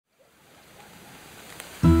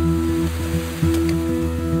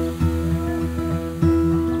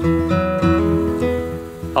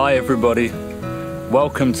Hi everybody,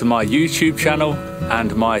 welcome to my YouTube channel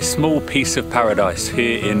and my small piece of paradise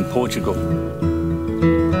here in Portugal.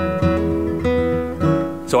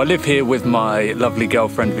 So I live here with my lovely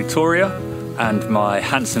girlfriend Victoria and my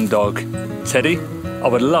handsome dog Teddy. I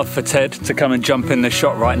would love for Ted to come and jump in the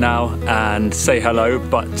shot right now and say hello,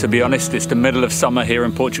 but to be honest, it's the middle of summer here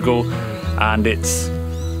in Portugal and it's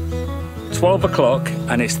 12 o'clock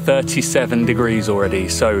and it's 37 degrees already,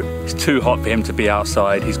 so it's too hot for him to be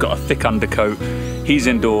outside. He's got a thick undercoat, he's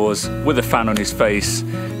indoors with a fan on his face,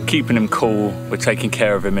 keeping him cool. We're taking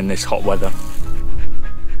care of him in this hot weather.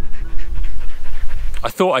 I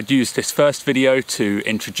thought I'd use this first video to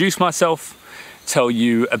introduce myself, tell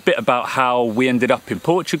you a bit about how we ended up in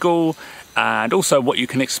Portugal, and also what you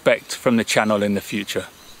can expect from the channel in the future.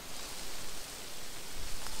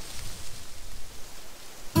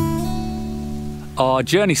 Our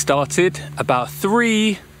journey started about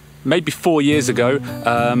 3, maybe 4 years ago,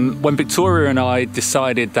 when Victoria and I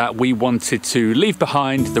decided that we wanted to leave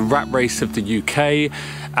behind the rat race of the UK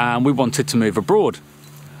and we wanted to move abroad.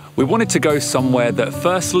 We wanted to go somewhere that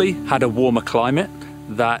firstly had a warmer climate,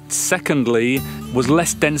 that secondly was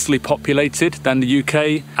less densely populated than the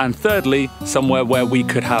UK, and thirdly somewhere where we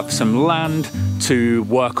could have some land to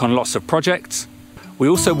work on lots of projects. We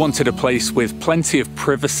also wanted a place with plenty of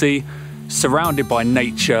privacy, surrounded by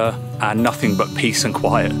nature and nothing but peace and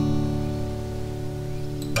quiet.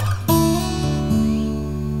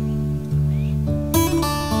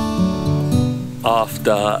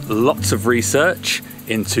 After lots of research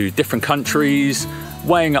into different countries,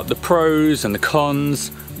 weighing up the pros and the cons,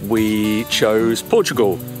 we chose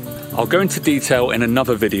Portugal. I'll go into detail in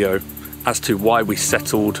another video as to why we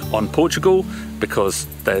settled on Portugal, because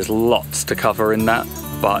there's lots to cover in that,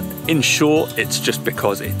 but in short, it's just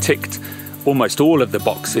because it ticked almost all of the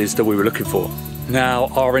boxes that we were looking for. Now,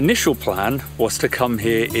 our initial plan was to come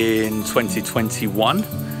here in 2021,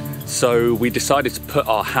 so we decided to put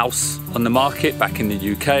our house on the market back in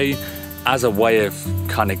the UK as a way of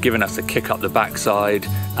kind of giving us a kick up the backside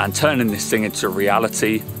and turning this thing into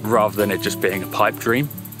reality rather than it just being a pipe dream.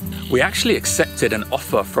 We actually accepted an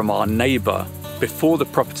offer from our neighbour before the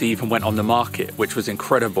property even went on the market, which was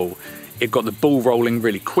incredible. It got the ball rolling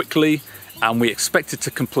really quickly and we expected to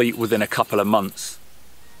complete within a couple of months.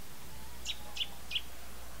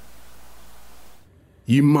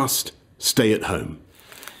 You must stay at home.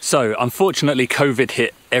 So unfortunately COVID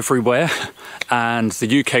hit everywhere and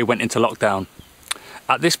the UK went into lockdown.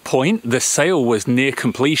 At this point the sale was near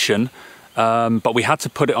completion, but we had to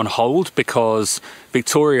put it on hold because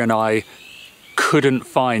Victoria and I couldn't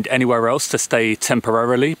find anywhere else to stay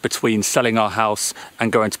temporarily between selling our house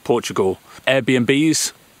and going to Portugal.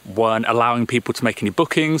 Airbnbs weren't allowing people to make any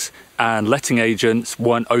bookings and letting agents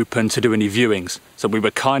weren't open to do any viewings. So we were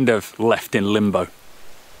kind of left in limbo.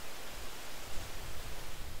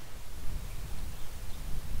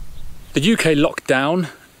 The UK lockdown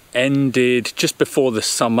ended just before the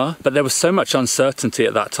summer, but there was so much uncertainty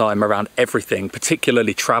at that time around everything,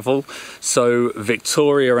 particularly travel. So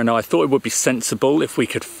Victoria and I thought it would be sensible if we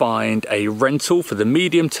could find a rental for the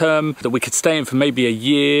medium term that we could stay in for maybe a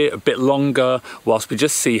year, a bit longer, whilst we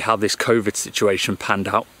just see how this COVID situation panned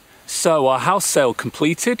out. So our house sale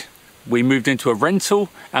completed, we moved into a rental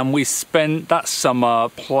and we spent that summer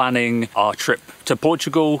planning our trip to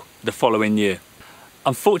Portugal the following year.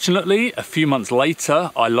 Unfortunately, a few months later,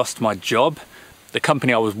 I lost my job. The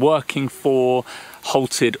company I was working for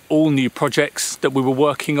halted all new projects that we were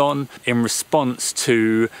working on in response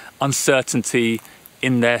to uncertainty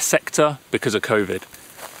in their sector because of COVID.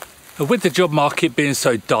 With the job market being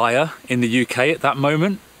so dire in the UK at that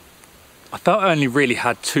moment, I felt I only really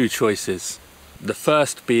had 2 choices. The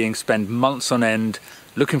first being spend months on end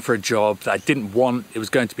looking for a job that I didn't want. It was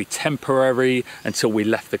going to be temporary until we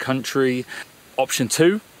left the country. Option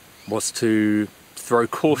 2 was to throw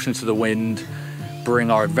caution to the wind, bring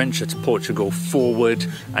our adventure to Portugal forward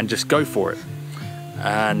and just go for it.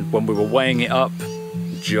 And when we were weighing it up,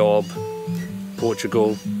 job,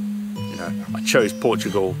 Portugal, you know, I chose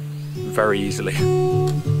Portugal very easily.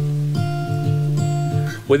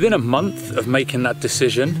 Within a month of making that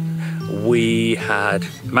decision, we had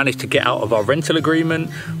managed to get out of our rental agreement,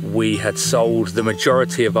 we had sold the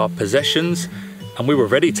majority of our possessions, and we were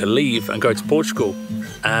ready to leave and go to Portugal.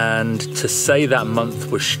 And to say that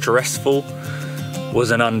month was stressful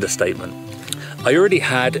was an understatement. I already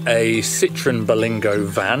had a Citroen Berlingo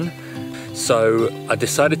van, so I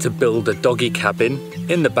decided to build a doggy cabin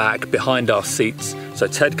in the back behind our seats so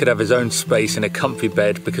Ted could have his own space in a comfy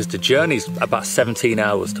bed, because the journey's about 17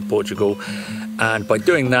 hours to Portugal, and by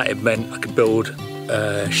doing that it meant I could build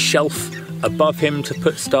a shelf above him to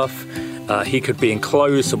put stuff, He could be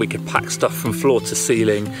enclosed so we could pack stuff from floor to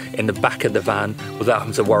ceiling in the back of the van without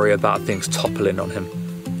having to worry about things toppling on him.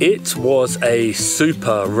 It was a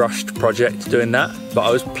super rushed project doing that, but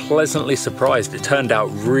I was pleasantly surprised. It turned out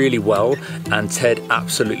really well and Ted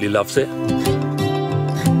absolutely loves it.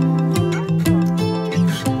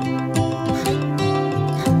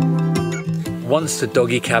 Once the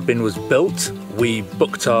doggy cabin was built, we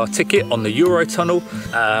booked our ticket on the Eurotunnel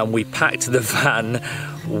and we packed the van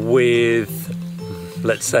with,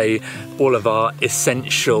 let's say, all of our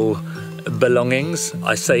essential belongings.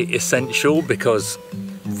 I say essential because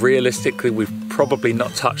realistically we've probably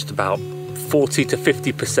not touched about 40 to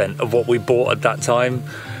 50% of what we bought at that time.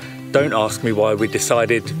 Don't ask me why we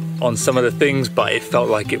decided on some of the things, but it felt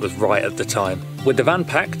like it was right at the time. With the van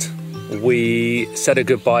packed, we said a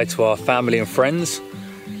goodbye to our family and friends.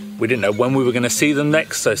 We didn't know when we were going to see them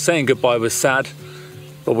next, so saying goodbye was sad,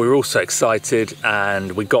 but we were also excited,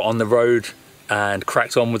 and we got on the road and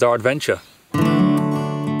cracked on with our adventure.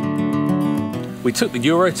 We took the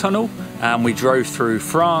Eurotunnel and we drove through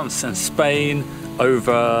France and Spain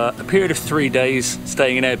over a period of 3 days,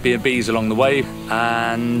 staying in Airbnbs along the way.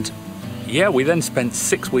 And yeah, we then spent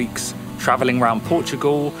 6 weeks traveling around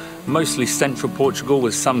Portugal, mostly central Portugal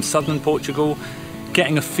with some southern Portugal,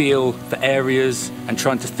 getting a feel for areas and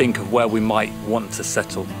trying to think of where we might want to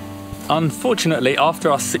settle. Unfortunately,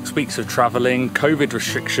 after our 6 weeks of traveling, COVID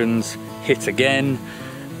restrictions hit again,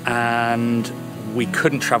 and we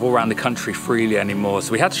couldn't travel around the country freely anymore.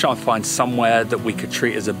 So we had to try and find somewhere that we could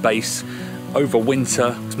treat as a base over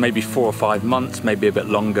winter, maybe 4 or 5 months, maybe a bit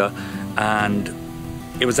longer. And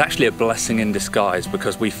it was actually a blessing in disguise,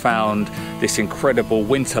 because we found this incredible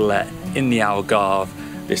winter let in the Algarve,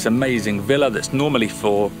 this amazing villa that's normally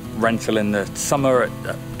for rental in the summer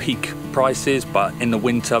at peak prices, but in the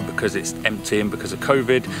winter, because it's empty and because of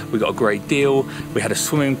COVID, we got a great deal. We had a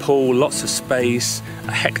swimming pool, lots of space,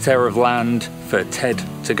 a hectare of land for Ted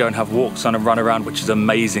to go and have walks on and run around, which is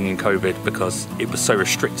amazing in COVID because it was so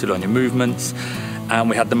restricted on your movements. And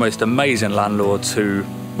we had the most amazing landlords who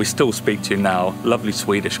we still speak to now, lovely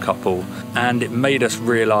Swedish couple. And it made us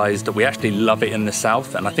realize that we actually love it in the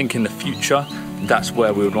south, and I think in the future that's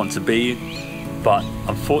where we would want to be. But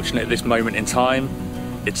unfortunately at this moment in time,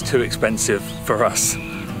 it's too expensive for us.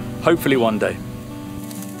 Hopefully one day.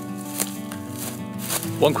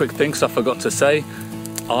 One quick thing I forgot to say,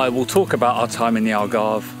 I will talk about our time in the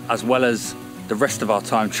Algarve as well as the rest of our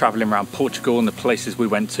time traveling around Portugal and the places we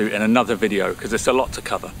went to in another video, because there's a lot to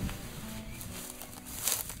cover.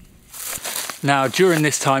 Now, during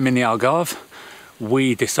this time in the Algarve,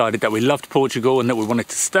 we decided that we loved Portugal and that we wanted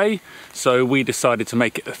to stay, so we decided to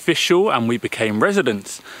make it official and we became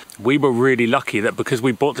residents. We were really lucky that because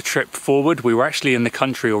we brought the trip forward, we were actually in the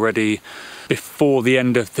country already before the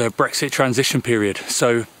end of the Brexit transition period.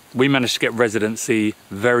 So we managed to get residency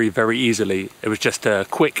very, very easily. It was just a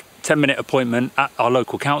quick 10-minute appointment at our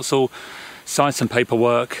local council, sign some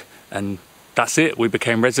paperwork, and that's it, we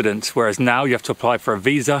became residents. Whereas now you have to apply for a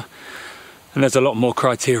visa and there's a lot more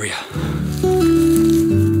criteria.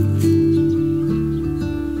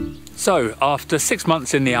 So, after 6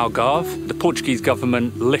 months in the Algarve, the Portuguese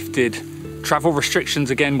government lifted travel restrictions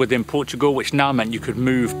again within Portugal, which now meant you could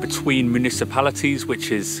move between municipalities,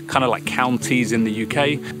 which is kind of like counties in the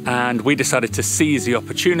UK. And we decided to seize the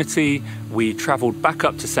opportunity. We travelled back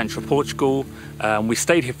up to central Portugal. We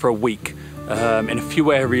stayed here for a week in a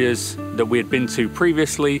few areas that we had been to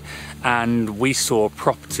previously, and we saw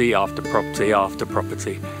property after property after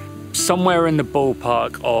property. Somewhere in the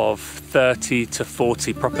ballpark of 30 to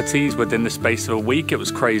 40 properties within the space of a week. It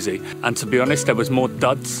was crazy. And to be honest, there was more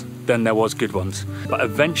duds than there was good ones. But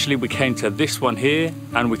eventually we came to this one here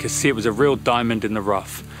and we could see it was a real diamond in the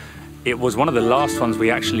rough. It was one of the last ones we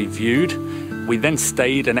actually viewed. We then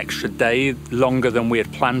stayed an extra day longer than we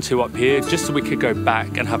had planned to up here, just so we could go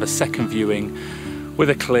back and have a second viewing with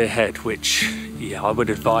a clear head, which, yeah, I would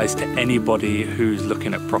advise to anybody who's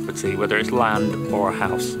looking at property, whether it's land or a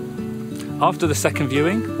house. After the second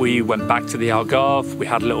viewing, we went back to the Algarve, we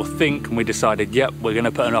had a little think and we decided, yep, we're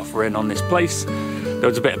gonna put an offer in on this place. There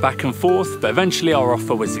was a bit of back and forth, but eventually our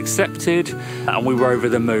offer was accepted and we were over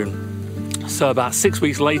the moon. So about 6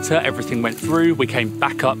 weeks later, everything went through. We came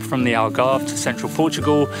back up from the Algarve to central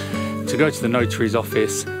Portugal to go to the notary's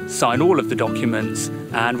office, sign all of the documents,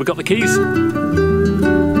 and we got the keys.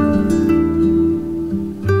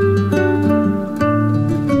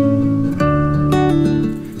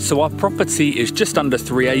 So our property is just under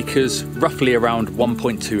 3 acres, roughly around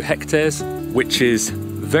 1.2 hectares, which is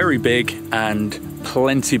very big and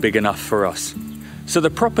plenty big enough for us. So the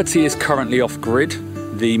property is currently off grid.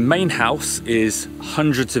 The main house is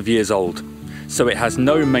hundreds of years old. so it has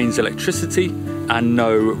no mains electricity and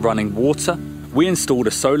no running water. We installed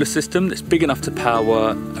a solar system that's big enough to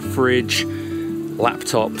power a fridge,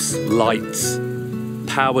 laptops, lights,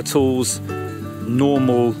 power tools,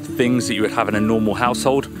 normal things that you would have in a normal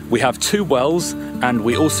household. We have 2 wells, and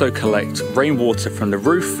we also collect rainwater from the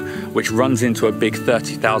roof, which runs into a big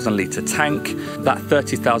 30,000 litre tank. That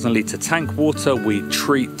 30,000 litre tank water we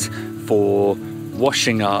treat for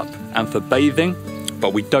washing up and for bathing,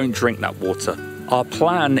 but we don't drink that water. Our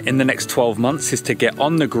plan in the next 12 months is to get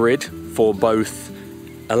on the grid for both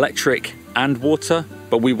electric and water,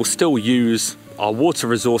 but we will still use our water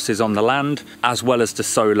resources on the land as well as the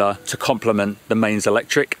solar to complement the mains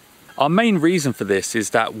electric. Our main reason for this is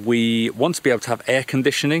that we want to be able to have air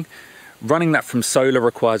conditioning. Running that from solar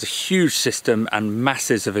requires a huge system and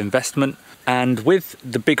masses of investment. And with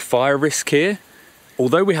the big fire risk here,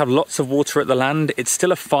 although we have lots of water at the land, it's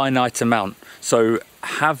still a finite amount. So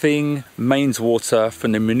having mains water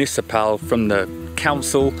from the municipal, from the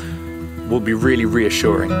council, will be really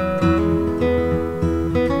reassuring.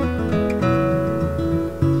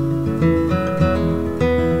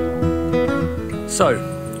 So,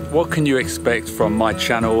 what can you expect from my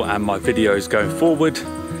channel and my videos going forward?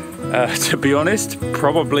 To be honest,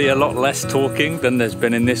 probably a lot less talking than there's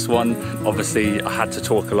been in this one. Obviously, I had to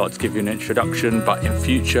talk a lot to give you an introduction, but in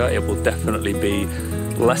future it will definitely be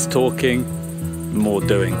less talking, more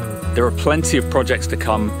doing. There are plenty of projects to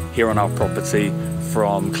come here on our property,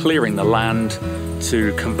 from clearing the land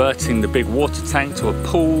to converting the big water tank to a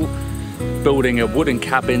pool, building a wooden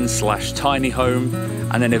cabin / tiny home,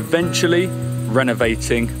 and then eventually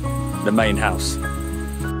renovating the main house.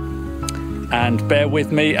 And bear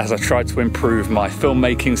with me as I try to improve my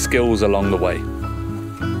filmmaking skills along the way.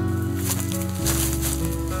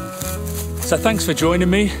 So thanks for joining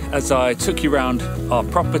me as I took you around our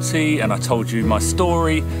property and I told you my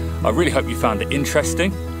story. I really hope you found it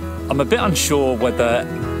interesting. I'm a bit unsure whether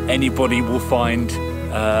anybody will find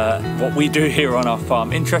what we do here on our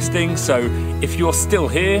farm interesting, so if you're still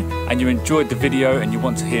here and you enjoyed the video and you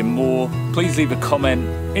want to hear more, please leave a comment,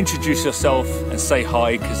 introduce yourself and say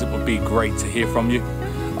hi, because it would be great to hear from you.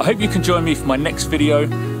 I hope you can join me for my next video,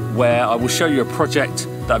 where I will show you a project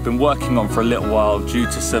that I've been working on for a little while due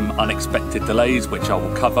to some unexpected delays, which I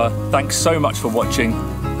will cover. Thanks so much for watching,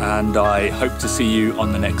 and I hope to see you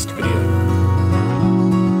on the next video.